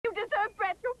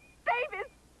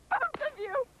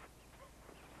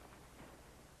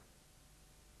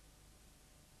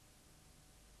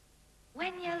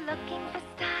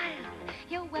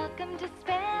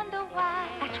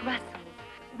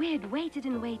waited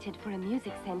and waited for a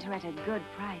music center at a good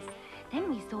price. Then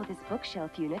we saw this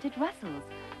bookshelf unit at Russell's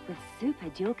with super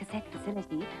dual cassette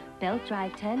facility, belt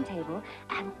drive turntable,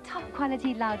 and top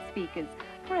quality loudspeakers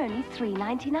for only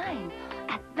 $3.99.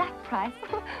 At that price,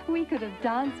 we could have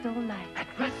danced all night. At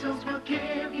Russell's we'll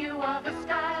give you all the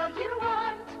style you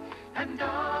want and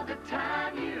all the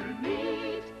time you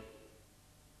need.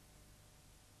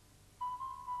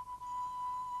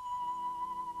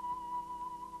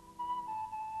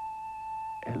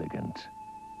 Elegant.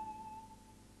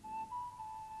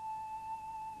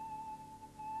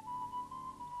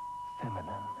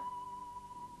 Feminine.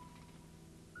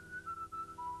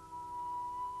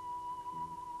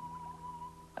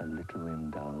 A little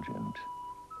indulgent.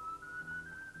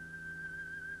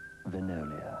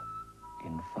 Vinolia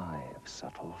in 5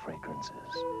 subtle fragrances.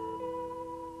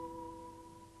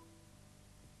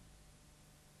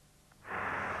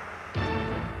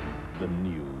 The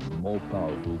new, more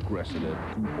powerful Chrysler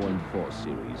 2.4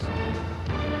 series.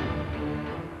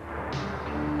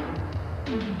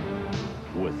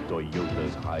 With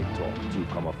Toyota's high-torque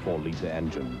 2.4-liter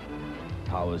engine,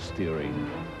 power steering,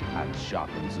 and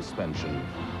sharpened suspension,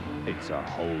 it's a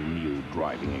whole new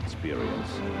driving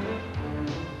experience.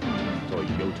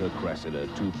 Toyota Chrysler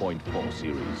 2.4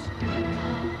 series.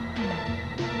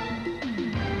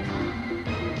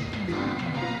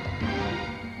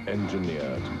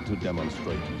 Engineered to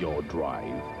demonstrate your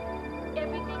drive.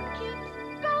 Everything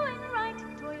keeps going right,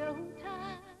 Toyota.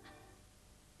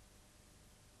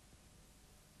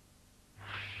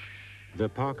 The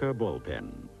Parker ball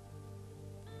pen,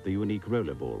 the unique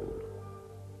roller ball,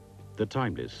 the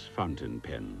timeless fountain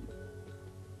pen,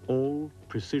 all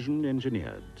precision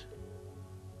engineered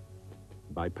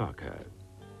by Parker,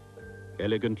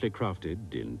 elegantly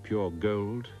crafted in pure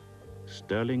gold,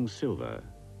 sterling silver,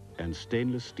 and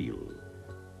stainless steel.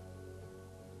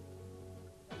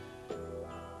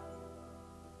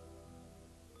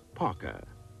 Parker,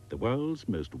 the world's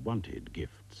most wanted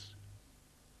gifts.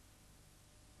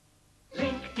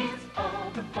 Link is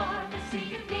all the pharmacy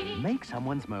you need. Make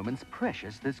someone's moments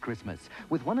precious this Christmas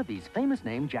with one of these famous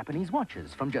name Japanese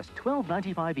watches from just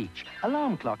 $12.95 each.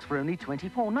 Alarm clocks for only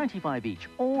 $24.95 each.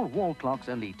 All wall clocks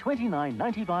only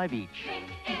 $29.95 each. Link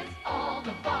is all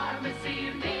the pharmacy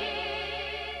you need.